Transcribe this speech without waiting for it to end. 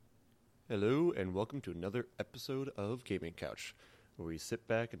Hello, and welcome to another episode of Gaming Couch, where we sit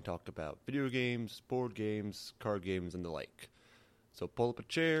back and talk about video games, board games, card games, and the like. So pull up a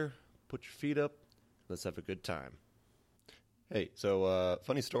chair, put your feet up, let's have a good time. Hey,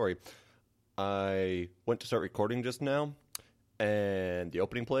 funny story. I went to start recording just now, and the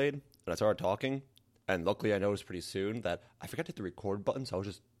opening played, and I started talking, and luckily I noticed pretty soon that I forgot to hit the record button, so I was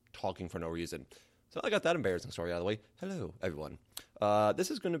just talking for no reason. So I got that embarrassing story out of the way. Hello, everyone.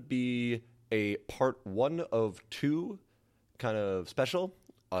 This is going to be a part 1 of 2 kind of special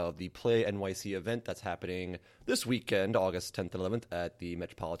of the Play NYC event that's happening this weekend, August 10th and 11th, at the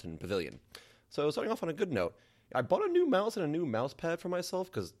Metropolitan Pavilion. So starting off on a good note, I bought a new mouse and a new mouse pad for myself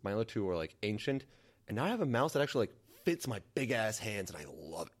because my other two were ancient, and now I have a mouse that actually fits my big-ass hands, and I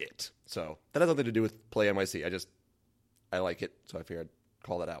love it. So that has nothing to do with Play NYC. I like it, so I figured I'd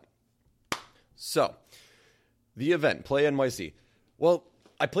call that out. So, the event, Play NYC. Well,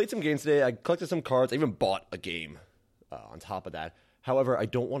 I played some games today. I collected some cards. I even bought a game on top of that. However, I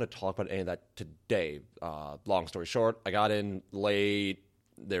don't want to talk about any of that today. Long story short, I got in late.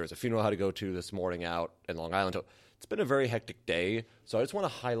 There was a funeral I had to go to this morning out in Long Island. So it's been a very hectic day. So I just want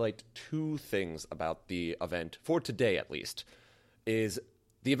to highlight 2 things about the event, for today at least, is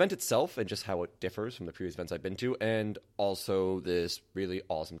the event itself and just how it differs from the previous events I've been to, and also this really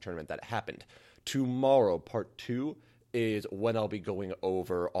awesome tournament that happened. Tomorrow, part 2, is when I'll be going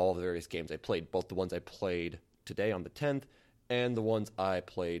over all the various games I played, both the ones I played today on the 10th and the ones I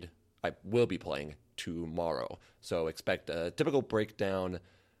will be playing tomorrow. So expect a typical breakdown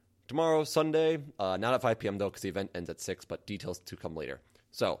tomorrow, Sunday, not at 5 p.m. though, because the event ends at 6, but details to come later.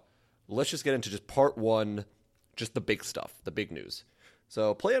 So let's just get into just part 1, just the big stuff, the big news.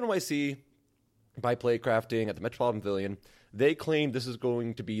 So Play NYC by Playcrafting at the Metropolitan Pavilion, they claim this is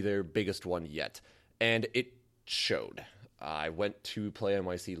going to be their biggest one yet, and it showed. I went to Play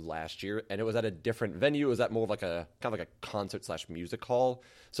NYC last year, and it was at a different venue. It was at more of a concert/music hall.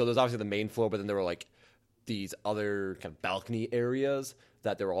 So there's obviously the main floor, but then there were these other kind of balcony areas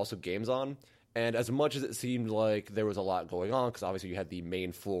that there were also games on. And as much as it seemed like there was a lot going on, because obviously you had the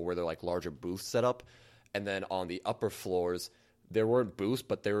main floor where there were larger booths set up, and then on the upper floors there weren't booths,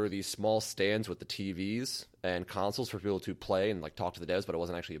 but there were these small stands with the TVs and consoles for people to play and talk to the devs, but it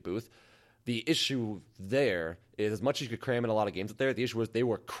wasn't actually a booth. The issue there is, as much as you could cram in a lot of games up there, the issue was they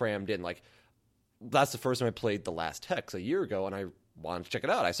were crammed in. That's the first time I played The Last Hex a year ago, and I wanted to check it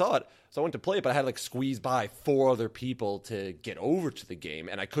out. I saw it, so I went to play it, but I had to squeeze by 4 other people to get over to the game,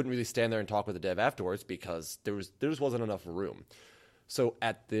 and I couldn't really stand there and talk with the dev afterwards because there just wasn't enough room. So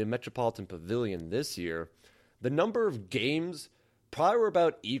at the Metropolitan Pavilion this year, the number of games probably were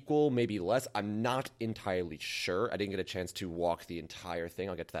about equal, maybe less. I'm not entirely sure. I didn't get a chance to walk the entire thing.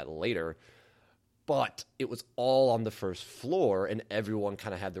 I'll get to that later. But it was all on the first floor, and everyone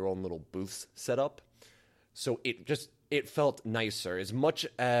kind of had their own little booths set up. So it felt nicer, as much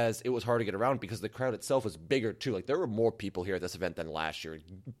as it was hard to get around because the crowd itself was bigger, too. There were more people here at this event than last year.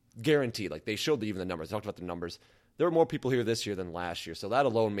 Guaranteed. They showed even the numbers. They talked about the numbers. There were more people here this year than last year, so that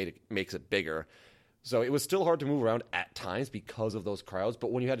alone makes it bigger. So it was still hard to move around at times because of those crowds,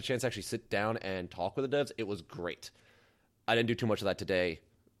 but when you had a chance to actually sit down and talk with the devs, it was great. I didn't do too much of that today.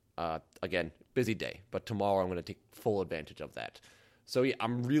 Again, busy day, but tomorrow I'm going to take full advantage of that. So yeah,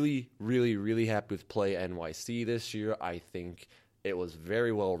 I'm really, really, really happy with Play NYC this year. I think it was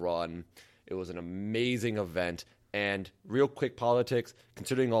very well run. It was an amazing event, and real quick politics,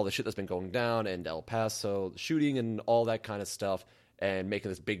 considering all the shit that's been going down in El Paso, the shooting and all that kind of stuff, and making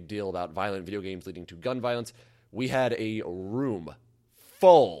this big deal about violent video games leading to gun violence, we had a room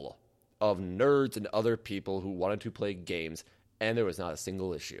full of nerds and other people who wanted to play games, and there was not a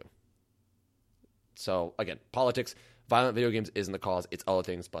single issue. So, again, politics, violent video games isn't the cause, it's other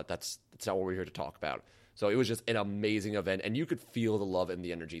things, but that's not what we're here to talk about. So it was just an amazing event, and you could feel the love and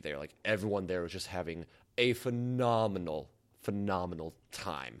the energy there. Everyone there was just having a phenomenal, phenomenal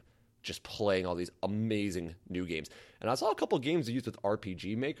time just playing all these amazing new games. And I saw a couple of games used with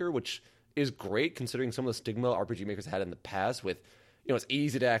RPG Maker, which is great considering some of the stigma RPG Makers had in the past with, it's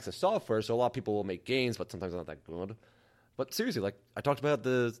easy to access software, so a lot of people will make games, but sometimes not that good. But seriously, I talked about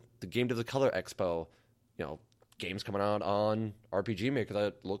the Game to the Color Expo, games coming out on RPG Maker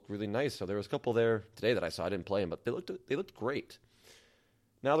that look really nice. So there was a couple there today that I saw. I didn't play them, but they looked great.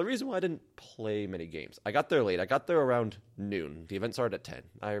 Now, the reason why I didn't play many games, I got there late. I got there around noon. The event started at 10.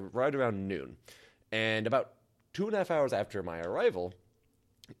 I arrived around noon. And about 2.5 hours after my arrival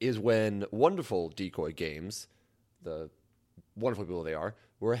is when wonderful Decoy Games, the wonderful people they are,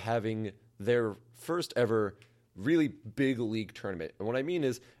 were having their first ever really big league tournament. And what I mean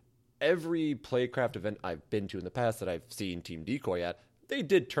is every Playcraft event I've been to in the past that I've seen Team Decoy at, they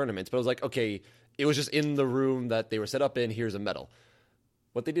did tournaments, but it was like, okay, it was just in the room that they were set up in, here's a medal.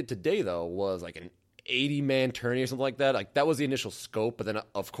 What they did today, though, was like an 80-man tourney or something like that. Like, that was the initial scope, but then,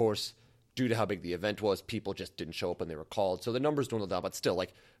 of course, due to how big the event was, people just didn't show up when they were called. So the numbers dwindled down, but still,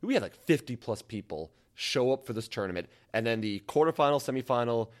 like, we had like 50-plus people show up for this tournament, and then the quarterfinal,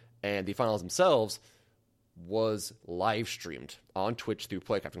 semifinal, and the finals themselves was live streamed on Twitch through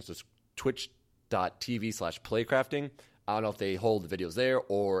Playcrafting. So it's twitch.tv/playcrafting. I don't know if they hold the videos there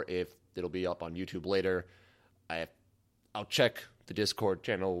or if it'll be up on YouTube later. I'll check the Discord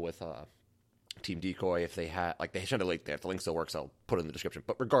channel with Team Decoy if they had, like, they sent a link there. If the link still works, I'll put it in the description.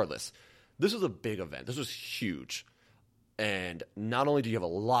 But regardless, this was a big event. This was huge. And not only do you have a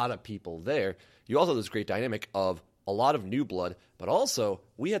lot of people there, you also have this great dynamic of a lot of new blood, but also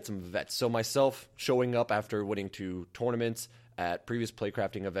we had some vets. So myself showing up after winning 2 tournaments at previous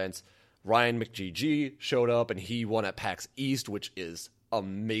Playcrafting events. Ryan McGG showed up, and he won at PAX East, which is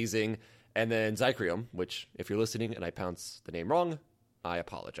amazing. And then Zycrium, which, if you're listening and I pronounce the name wrong, I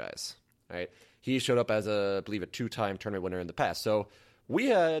apologize. All right? He showed up as, I believe, a 2-time tournament winner in the past. So we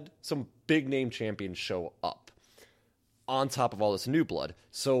had some big-name champions show up on top of all this new blood.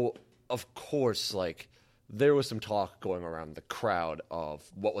 So, of course, like, there was some talk going around the crowd of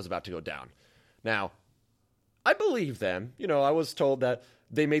what was about to go down. Now, I believe them. You know, I was told that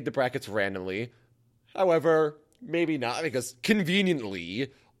they made the brackets randomly. However, maybe not, because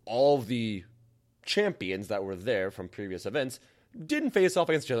conveniently, all the champions that were there from previous events didn't face off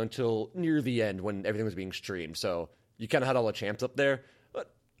against each other until near the end when everything was being streamed. So you kind of had all the champs up there.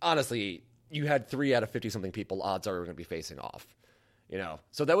 But honestly, you had 3 out of 50-something people, odds are, going to be facing off. You know,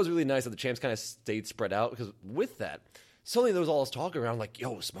 so that was really nice that the champs kind of stayed spread out, because with that, suddenly there was all this talk around, like,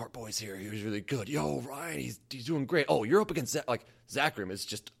 yo, Smart Boy's here, he was really good. Yo, Ryan, he's doing great. Oh, you're up against Zycrium is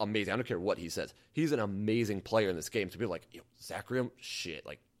just amazing. I don't care what he says. He's an amazing player in this game. So people are like, yo, Zycrium, shit,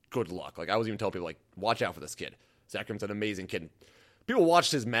 like, good luck. Like, I was even telling people, like, watch out for this kid. Zycrium's an amazing kid. People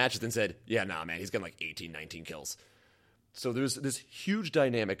watched his matches and said, yeah, nah, man, he's getting like 18, 19 kills. So there's this huge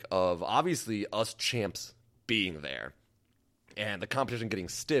dynamic of, obviously, us champs being there and the competition getting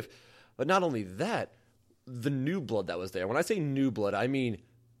stiff. But not only that, the new blood that was there. When I say new blood, I mean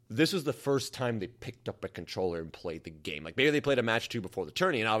this was the first time they picked up a controller and played the game. Like, maybe they played a match or 2 before the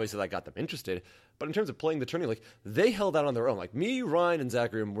tourney, and obviously that got them interested. But in terms of playing the tourney, like, they held out on their own. Like, me, Ryan, and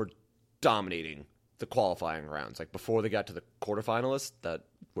Zycrium were dominating the qualifying rounds. Like, before they got to the quarterfinalists that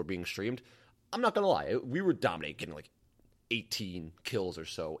were being streamed, I'm not going to lie, we were dominating, getting like 18 kills or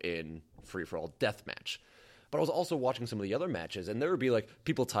so in free-for-all deathmatch. But I was also watching some of the other matches, and there would be, like,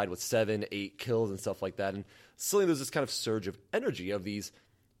 people tied with 7, 8 kills and stuff like that. And suddenly there's this kind of surge of energy of these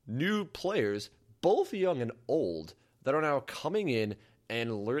new players, both young and old, that are now coming in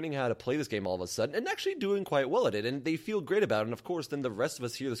and learning how to play this game all of a sudden and actually doing quite well at it. And they feel great about it. And, of course, then the rest of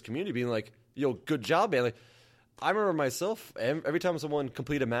us here, this community, being like, yo, good job, man. Like, I remember myself, every time someone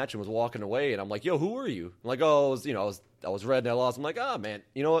completed a match and was walking away, and I'm like, yo, who were you? I'm like, oh, I was red and I lost. I'm like, oh, man,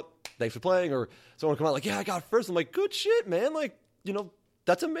 you know what? Thanks for playing. Or someone come out like, yeah, I got first. I'm like, good shit, man. Like, you know,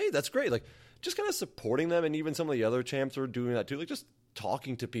 that's amazing. That's great. Like, just kind of supporting them. And even some of the other champs were doing that too. Like, just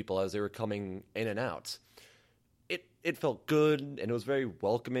talking to people as they were coming in and out. It felt good, and it was very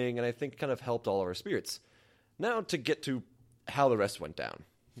welcoming, and I think kind of helped all of our spirits. Now, to get to how the rest went down.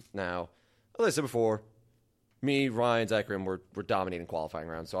 Now, as I said before, me, Ryan, Zycrium were dominating qualifying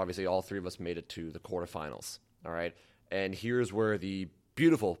rounds, so obviously all 3 of us made it to the quarterfinals. All right? And here's where the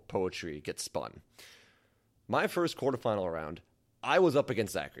beautiful poetry gets spun. My first quarterfinal round, I was up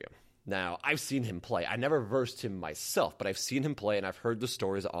against Zycrium. Now, I've seen him play. I never versed him myself, but I've seen him play, and I've heard the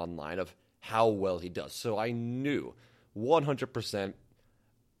stories online of how well he does. So I knew 100%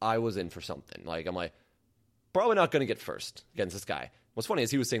 I was in for something. Like, I'm like, probably not going to get first against this guy. What's funny is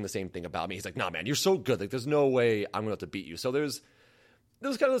he was saying the same thing about me. He's like, nah, man, you're so good. Like, there's no way I'm going to have to beat you. So there was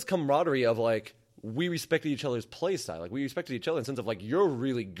kind of this camaraderie of, like, we respected each other's play style. Like, we respected each other in the sense of, like, you're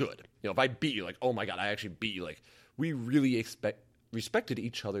really good. You know, if I beat you, like, oh my God, I actually beat you. Like, we really respected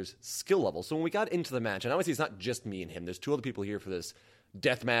each other's skill level. So when we got into the match, and obviously it's not just me and him. There's 2 other people here for this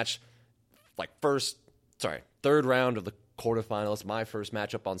death match. Like, third round of the quarterfinals, my first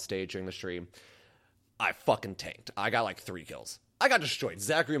matchup on stage during the stream. I fucking tanked. I got like 3 kills. I got destroyed.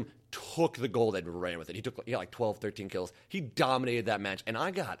 Zycrium took the gold and ran with it. He got like 12, 13 kills. He dominated that match, and I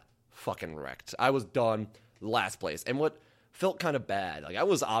got fucking wrecked. I was done last place. And what felt kind of bad, like, I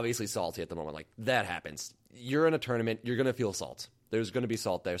was obviously salty at the moment. Like, that happens. You're in a tournament. You're going to feel salt. There's going to be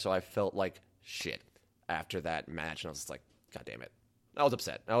salt there. So I felt like shit after that match, and I was just like, God damn it. I was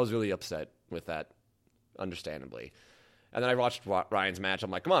upset. I was really upset with that, understandably. And then I watched Ryan's match. I'm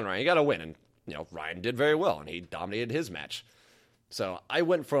like, come on, Ryan, you got to win. And, you know, Ryan did very well, and he dominated his match. So I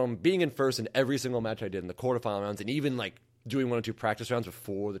went from being in first in every single match I did in the quarterfinal rounds, and even like doing 1 or 2 practice rounds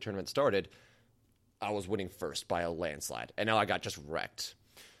before the tournament started, I was winning first by a landslide. And now I got just wrecked.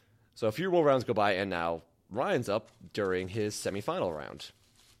 So a few more rounds go by, and now Ryan's up during his semifinal round.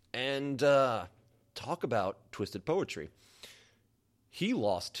 And talk about twisted poetry. He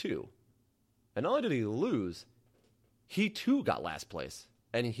lost 2. And not only did he lose, he too got last place.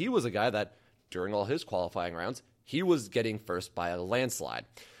 And he was a guy that, during all his qualifying rounds, he was getting first by a landslide.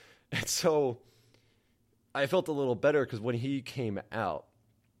 And so I felt a little better because when he came out,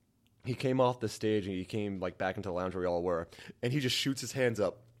 he came off the stage and he came like back into the lounge where we all were, and he just shoots his hands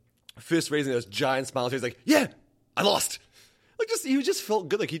up, fist raising, those giant smiles. He's like, "Yeah, I lost." Like he just felt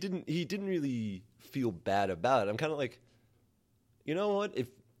good. Like he didn't really feel bad about it. I'm kind of like, you know what? If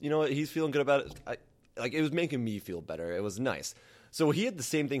you know what he's feeling good about it, it was making me feel better. It was nice. So he had the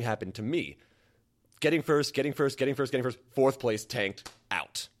same thing happen to me. Getting first, 4th place, tanked,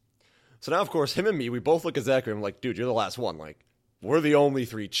 out. So now, of course, him and me, we both look at Zachary and I'm like, dude, you're the last one. Like, we're the only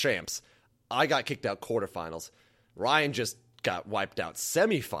 3 champs. I got kicked out quarterfinals. Ryan just got wiped out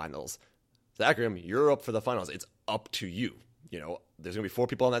semifinals. Zachary, you're up for the finals. It's up to you. You know, there's going to be 4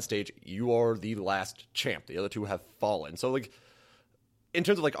 people on that stage. You are the last champ. The other 2 have fallen. So, like, in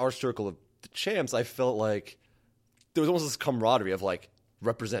terms of, like, our circle of the champs, I felt like there was almost this camaraderie of, like,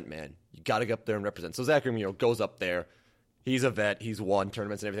 represent, man. You got to get up there and represent. So Zachary, you know, goes up there. He's a vet. He's won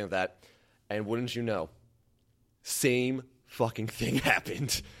tournaments and everything like that. And wouldn't you know, same fucking thing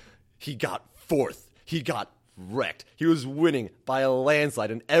happened. He got 4th. He got wrecked. He was winning by a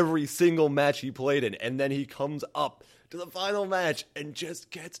landslide in every single match he played in. And then he comes up to the final match and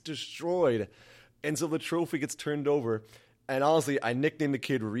just gets destroyed. And so the trophy gets turned over. And honestly, I nicknamed the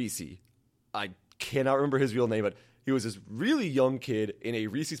kid Reese. I cannot remember his real name, but he was this really young kid in a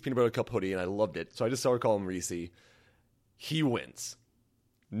Reese's Peanut Butter Cup hoodie, and I loved it. So I just started calling him Reese. He wins.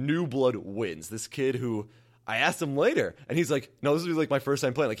 New Blood wins. This kid who I asked him later, and he's like, no, this was like my first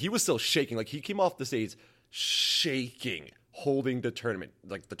time playing. Like, he was still shaking. Like, he came off the stage shaking, holding the tournament,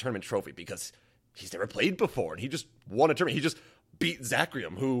 like the tournament trophy, because he's never played before, and he just won a tournament. He just beat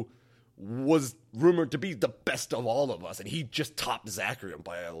Zachariam, who was rumored to be the best of all of us, and he just topped Zachariam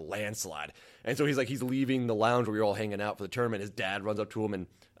by a landslide. And so he's leaving the lounge where we were all hanging out for the tournament. His dad runs up to him, and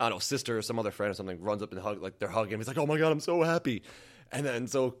I don't know, sister or some other friend or something runs up and they're hugging him. He's like, "Oh my God, I'm so happy." And then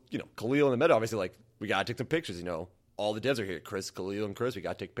so, you know, Khalil and the Meta, obviously, like, we gotta take some pictures, you know. All the devs are here. Chris, Khalil, and Chris, we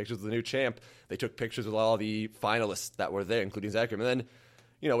gotta take pictures of the new champ. They took pictures with all the finalists that were there, including Zachariam. And then,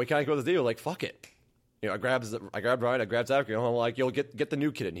 you know, we kind of go to the deal, like, fuck it. You know, I grabbed Ryan, I grabbed Zachary, and I'm like, yo, get the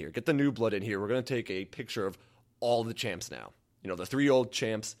new kid in here. Get the new blood in here. We're going to take a picture of all the champs now. You know, the 3 old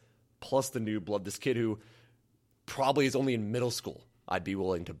champs plus the new blood. This kid who probably is only in middle school, I'd be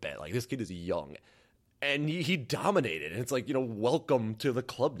willing to bet. Like, this kid is young. And he dominated. And it's like, you know, welcome to the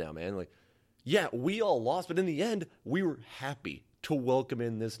club now, man. Like, yeah, we all lost, but in the end, we were happy to welcome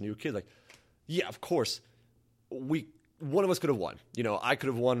in this new kid. Like, yeah, of course, one of us could have won. You know, I could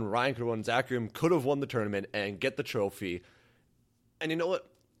have won, Ryan could have won, Zachariam could have won the tournament and get the trophy. And you know what?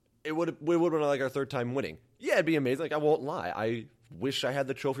 We would have been like our 3rd time winning. Yeah, it'd be amazing. Like, I won't lie. I wish I had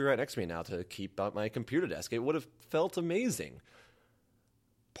the trophy right next to me now to keep at my computer desk. It would have felt amazing.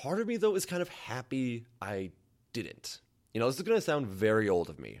 Part of me, though, is kind of happy I didn't. You know, this is going to sound very old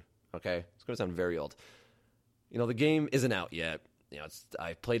of me, okay? It's going to sound very old. You know, the game isn't out yet. You know,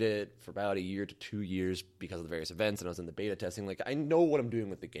 I played it for about 1 year to 2 years because of the various events, and I was in the beta testing. Like, I know what I'm doing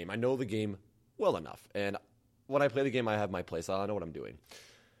with the game. I know the game well enough. And when I play the game, I have my playstyle. I know what I'm doing.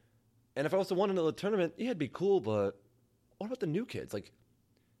 And if I was to win another tournament, yeah, it'd be cool, but what about the new kids? Like,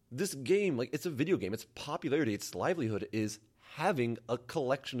 this game, like, it's a video game. Its popularity, its livelihood is having a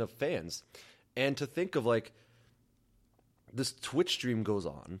collection of fans. And to think of, like, this Twitch stream goes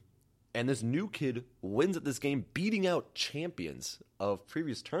on, and this new kid wins at this game, beating out champions of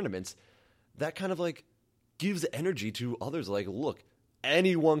previous tournaments, that kind of, like, gives energy to others. Like, look,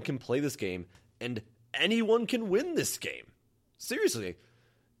 anyone can play this game, and anyone can win this game. Seriously.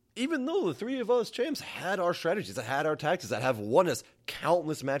 Even though the 3 of us champs had our strategies, that had our tactics, that have won us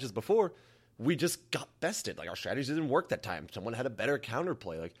countless matches before, we just got bested. Like, our strategies didn't work that time. Someone had a better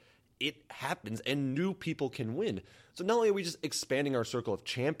counterplay. Like, it happens, and new people can win. So not only are we just expanding our circle of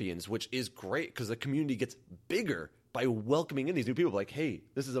champions, which is great because the community gets bigger by welcoming in these new people. Like, hey,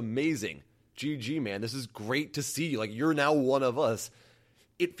 this is amazing. GG, man. This is great to see. Like, you're now one of us.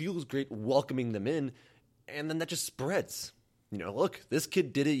 It feels great welcoming them in, and then that just spreads. You know, look, this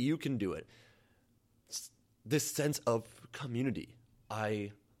kid did it. You can do it. This sense of community.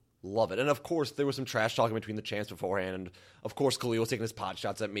 I love it. And of course, there was some trash talking between the champs beforehand. And of course, Khalil was taking his pot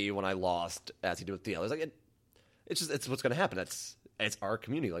shots at me when I lost, as he did with the others. Like, it's what's going to happen. It's our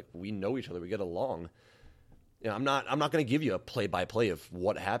community. Like, we know each other. We get along. You know, I'm not going to give you a play-by-play of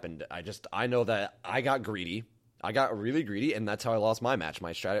what happened. I know that I got greedy. I got really greedy, and that's how I lost my match.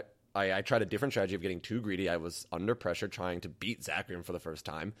 I tried a different strategy of getting too greedy. I was under pressure trying to beat Zacharyam for the first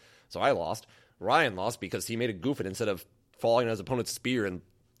time, so I lost. Ryan lost because he made a goof, and instead of falling on his opponent's spear and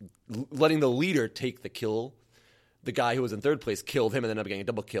letting the leader take the kill, the guy who was in third place killed him and ended up getting a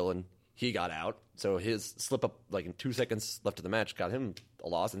double kill, and he got out. So his slip up, like in 2 seconds left of the match, got him a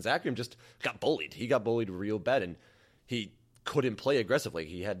loss. And Zacharyam just got bullied. He got bullied real bad, and he couldn't play aggressively.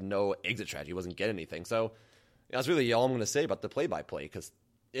 He had no exit strategy. He wasn't getting anything. So that's really all I'm going to say about the play-by-play, because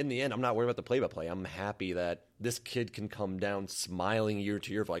in the end, I'm not worried about the play-by-play. I'm happy that this kid can come down smiling year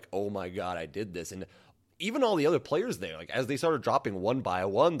to year of like, oh my God, I did this. And even all the other players there, like as they started dropping one by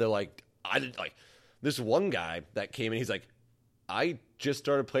one, they're like, this one guy that came in, he's like, I just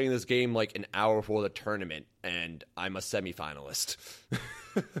started playing this game like an hour before the tournament, and I'm a semifinalist.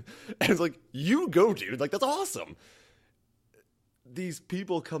 And it's like, you go, dude. Like, that's awesome. These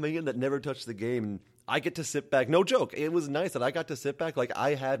people coming in that never touched the game, I get to sit back. No joke. It was nice that I got to sit back. Like,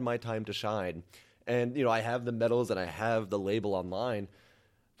 I had my time to shine. And, you know, I have the medals and I have the label online.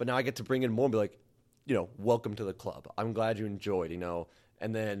 But now I get to bring in more and be like, you know, welcome to the club. I'm glad you enjoyed, you know.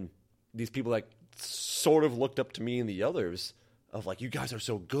 And then these people, like, sort of looked up to me and the others of like, you guys are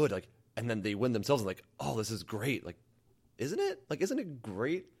so good, like, and then they win themselves and like, oh, this is great. Like, isn't it? Like, isn't it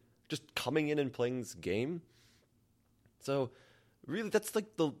great just coming in and playing this game? So really, that's the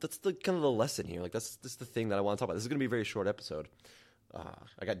kind of the lesson here. Like, that's the thing that I want to talk about. This is going to be a very short episode.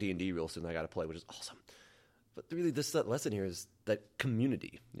 I got D&D real soon that I got to play, which is awesome. But really, that lesson here is that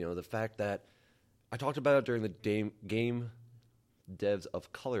community. You know, the fact that I talked about it during the Game Devs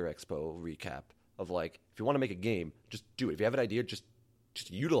of Color Expo recap. Of like, if you want to make a game, just do it. If you have an idea, just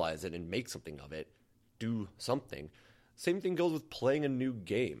utilize it and make something of it. Do something. Same thing goes with playing a new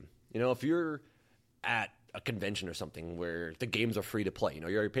game. You know, if you're at a convention or something where the games are free to play, you know,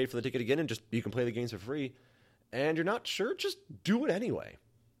 you already paid for the ticket again and just you can play the games for free, and you're not sure, just do it anyway.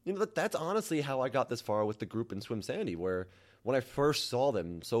 You know, that's honestly how I got this far with the group in Swim Sandy, where when I first saw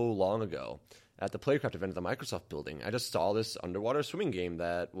them so long ago at the Playcraft event at the Microsoft building, I just saw this underwater swimming game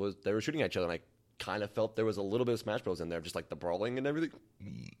they were shooting at each other, and I kind of felt there was a little bit of Smash Bros in there, just like the brawling and everything.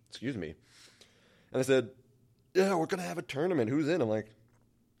 Excuse me. And I said, yeah, we're going to have a tournament. Who's in? I'm like,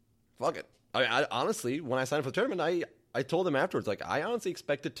 fuck it. I honestly, when I signed up for the tournament, I told them afterwards, like, I honestly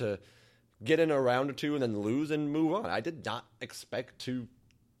expected to get in a round or two and then lose and move on. I did not expect to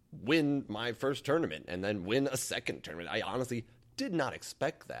win my first tournament and then win a second tournament. I honestly did not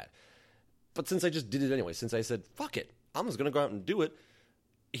expect that. But since I just did it anyway, since I said, fuck it, I'm just going to go out and do it,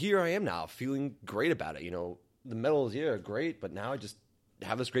 here I am now, feeling great about it. You know, the medals, yeah, are great, but now I just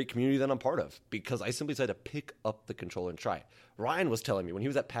have this great community that I'm part of because I simply decided to pick up the controller and try it. Ryan was telling me when he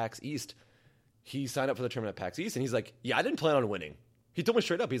was at PAX East, he signed up for the tournament at PAX East, and he's like, yeah, I didn't plan on winning. He told me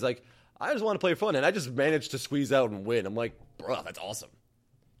straight up, he's like, I just want to play fun, and I just managed to squeeze out and win. I'm like, bro, that's awesome.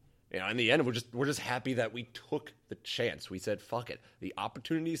 You know, in the end, we're just happy that we took the chance. We said, fuck it. The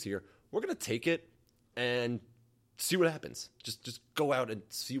opportunity's here. We're going to take it and see what happens. Just go out and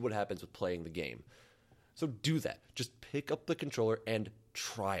see what happens with playing the game. So do that. Just pick up the controller and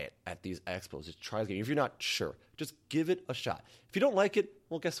try it at these expos. Just try the game. If you're not sure, just give it a shot. If you don't like it,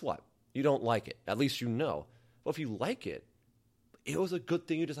 well, guess what? You don't like it. At least you know. Well, if you like it, it was a good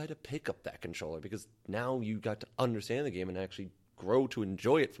thing you decided to pick up that controller because now you got to understand the game and actually grow to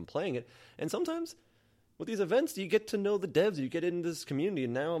enjoy it from playing it. And sometimes with these events, you get to know the devs. You get into this community,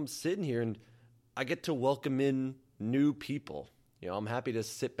 and now I'm sitting here and I get to welcome in new people. You know, I'm happy to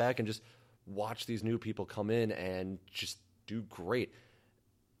sit back and just watch these new people come in and just do great.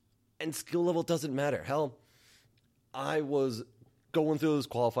 And skill level doesn't matter. Hell, I was going through those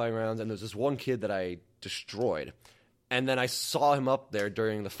qualifying rounds, and there's this one kid that I destroyed. And then I saw him up there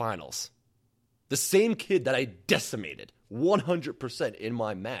during the finals. The same kid that I decimated 100% in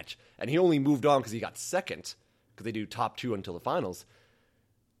my match. And he only moved on because he got second, because they do top two until the finals.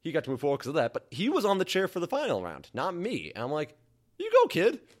 He got to move forward because of that, but he was on the chair for the final round, not me. And I'm like, you go,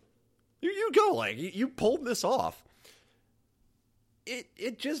 kid. You go. Like, you pulled this off.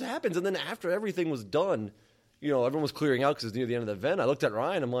 It just happens. And then after everything was done, you know, everyone was clearing out because it was near the end of the event. I looked at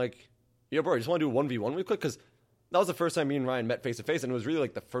Ryan. I'm like, yeah, bro, you just want to do a 1v1 real quick? Because that was the first time me and Ryan met face-to-face, and it was really,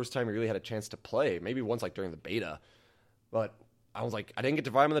 like, the first time we really had a chance to play. Maybe once, like, during the beta. But I was like, I didn't get to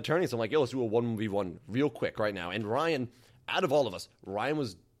invite him in the tourney, so I'm like, yo, let's do a 1v1 real quick right now. And Ryan, out of all of us, Ryan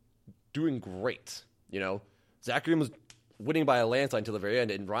was doing great, you know. Zacharyam was winning by a landslide until the very end,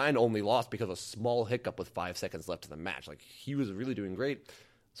 and Ryan only lost because of a small hiccup with 5 seconds left in the match. Like, he was really doing great.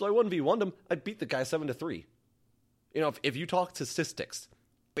 So I 1v1'd him. I beat the guy 7-3. If you talk to statistics,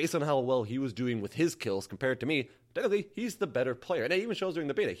 based on how well he was doing with his kills compared to me, technically, he's the better player. And it even shows during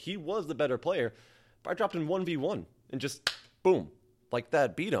the beta. He was the better player, but I dropped in 1v1 and just, boom, like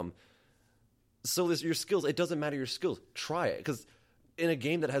that, beat him. So your skills, it doesn't matter your skills. Try it. Because in a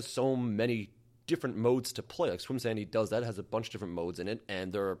game that has so many different modes to play, like Swim Sandy does that, has a bunch of different modes in it,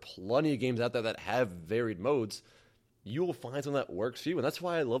 and there are plenty of games out there that have varied modes, you will find something that works for you. And that's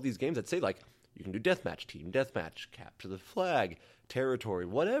why I love these games that say, like, you can do deathmatch, team deathmatch, capture the flag, territory,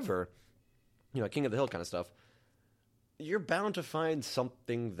 whatever, King of the Hill kind of stuff. You're bound to find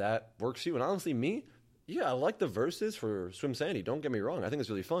something that works for you. And honestly, me, I like the verses for Swim Sandy. Don't get me wrong. I think it's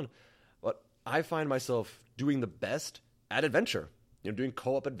really fun. But I find myself doing the best at adventure, doing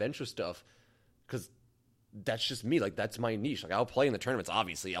co-op adventure stuff, because that's just me. Like, that's my niche. Like, I'll play in the tournaments,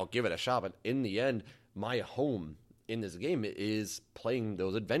 obviously. I'll give it a shot. But in the end, my home in this game is playing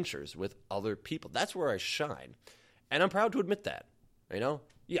those adventures with other people. That's where I shine. And I'm proud to admit that,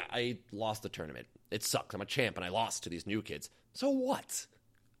 Yeah, I lost the tournament. It sucks. I'm a champ, and I lost to these new kids. So what?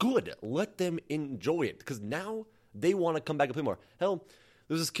 Good. Let them enjoy it, because now they want to come back and play more. Hell,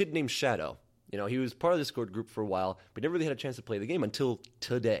 there's this kid named Shadow. He was part of the Discord group for a while, but never really had a chance to play the game until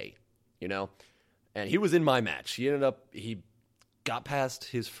today, And he was in my match. He got past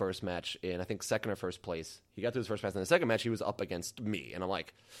his first match in, I think, second or first place. He got to his first match. In the second match, he was up against me. And I'm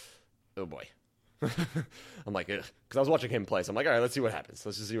like, oh boy. I'm like, because I was watching him play. So I'm like, all right, let's see what happens.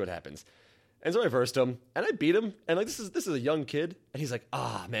 Let's just see what happens. And so I versed him, and I beat him. And like, this is a young kid. And he's like,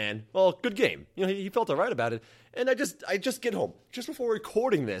 man, well, good game. He felt all right about it. And I just get home. Just before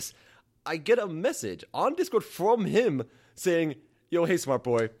recording this, I get a message on Discord from him saying, yo, hey, smart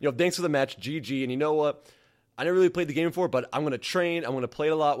boy, thanks for the match, GG. And you know what? I never really played the game before, but I'm going to train. I'm going to play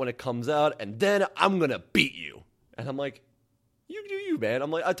it a lot when it comes out, and then I'm going to beat you. And I'm like, you do you, man.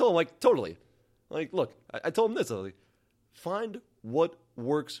 I told him, like, totally. Like, look, I told him this. I was like, find what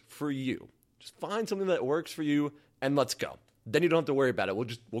works for you. Just find something that works for you, and let's go. Then you don't have to worry about it.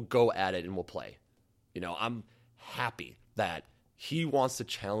 We'll go at it, and we'll play. I'm happy that he wants to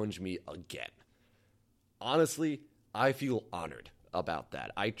challenge me again. Honestly, I feel honored about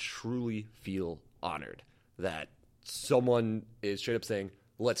that. I truly feel honored that someone is straight up saying,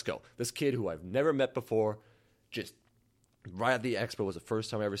 let's go. This kid who I've never met before, just right at the expo was the first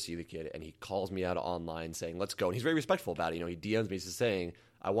time I ever see the kid, and he calls me out online saying, let's go. And he's very respectful about it. He DMs me saying,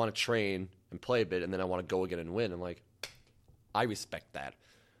 I want to train and play a bit, and then I want to go again and win. I'm like, I respect that.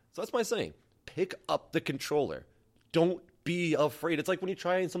 So that's my saying. Pick up the controller. Don't be afraid. It's like when you're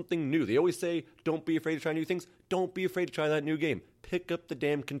trying something new. They always say, don't be afraid to try new things. Don't be afraid to try that new game. Pick up the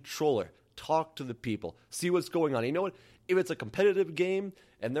damn controller. Talk to the people. See what's going on. You know what? If it's a competitive game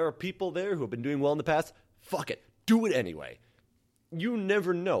and there are people there who have been doing well in the past, fuck it. Do it anyway. You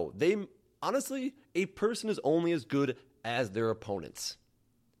never know. Honestly, a person is only as good as their opponents.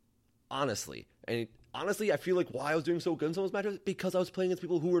 Honestly. And honestly, I feel like why I was doing so good in some of those matches, because I was playing against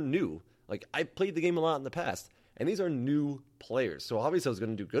people who were new. Like, I played the game a lot in the past, and these are new players. So obviously I was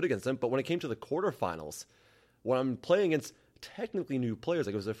going to do good against them, but when it came to the quarterfinals, when I'm playing against technically new players,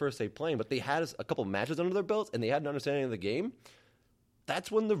 like it was their first day playing, but they had a couple matches under their belts, and they had an understanding of the game,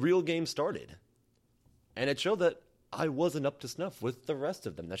 that's when the real game started. And it showed that I wasn't up to snuff with the rest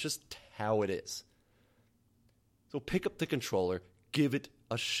of them. That's just how it is. So pick up the controller, give it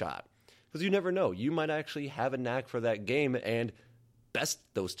a shot. Because you never know. You might actually have a knack for that game and best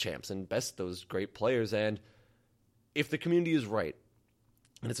those champs and best those great players. And if the community is right,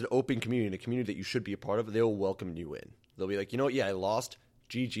 and it's an open community, a community that you should be a part of, they'll welcome you in. They'll be like, you know what? Yeah, I lost.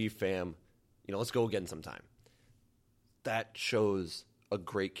 GG, fam. Let's go again sometime. That shows a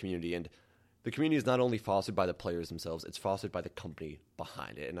great community. And the community is not only fostered by the players themselves, it's fostered by the company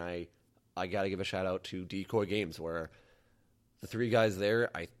behind it. And I got to give a shout out to Decoy Games, where the three guys there,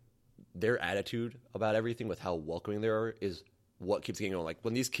 their attitude about everything with how welcoming they are is what keeps getting going. Like,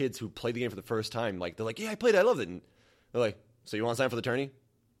 when these kids who play the game for the first time, like, they're like, yeah, I played it, I loved it. And they're like, so you want to sign for the tourney?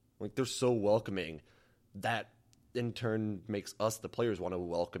 Like, they're so welcoming. That, in turn, makes us, the players, want to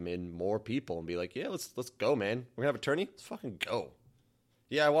welcome in more people and be like, yeah, let's go, man. We're going to have a tourney? Let's fucking go.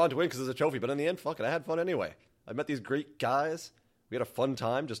 Yeah, I wanted to win because it's a trophy, but in the end, fuck it, I had fun anyway. I met these great guys. We had a fun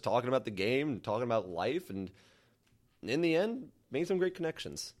time just talking about the game and talking about life, and in the end, made some great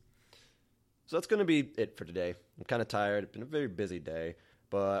connections. So that's going to be it for today. I'm kind of tired. It's been a very busy day,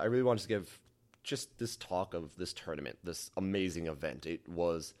 but I really wanted to give just this talk of this tournament, this amazing event. It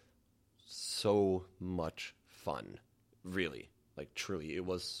was so much fun, really. Like, truly, it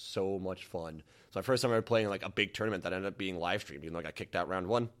was so much fun. So my first time ever playing like a big tournament that ended up being live streamed, even though I got kicked out round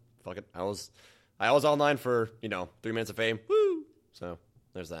one. Fuck it. I was online for, 3 minutes of fame. Woo! So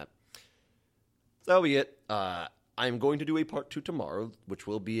there's that. So that'll be it. I I'm going to do a part 2 tomorrow, which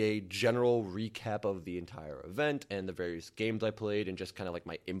will be a general recap of the entire event and the various games I played and just kind of like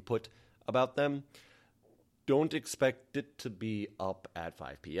my input about them. Don't expect it to be up at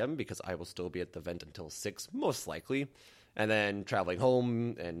 5 p.m. because I will still be at the event until 6, most likely. And then traveling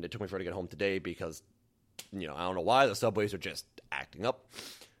home, and it took me forever to get home today because, I don't know why, the subways are just acting up.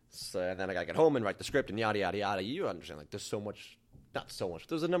 So and then I got to get home and write the script and yada, yada, yada. You understand, like, there's so much, not so much,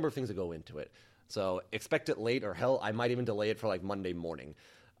 there's a number of things that go into it. So expect it late, or hell, I might even delay it for, like, Monday morning.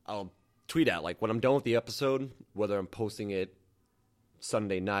 I'll tweet out, like, when I'm done with the episode, whether I'm posting it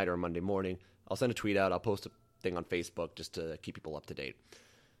Sunday night or Monday morning, I'll send a tweet out, I'll post a thing on Facebook just to keep people up to date.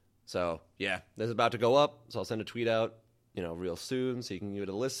 So, yeah, this is about to go up, so I'll send a tweet out, real soon, so you can give it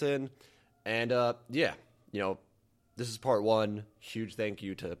a listen. And, this is part 1. Huge thank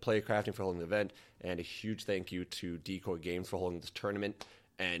you to Playcrafting for holding the event, and a huge thank you to Decoy Games for holding this tournament,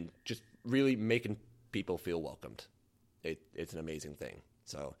 and just really making people feel welcomed. It's an amazing thing.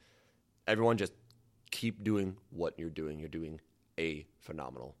 So, everyone just keep doing what you're doing. You're doing a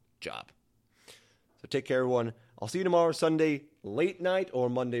phenomenal job. So take care, everyone. I'll see you tomorrow, Sunday, late night or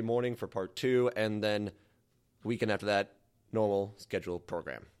Monday morning for part 2, and then weekend after that, normal scheduled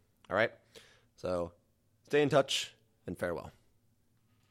program. All right? So stay in touch, and farewell.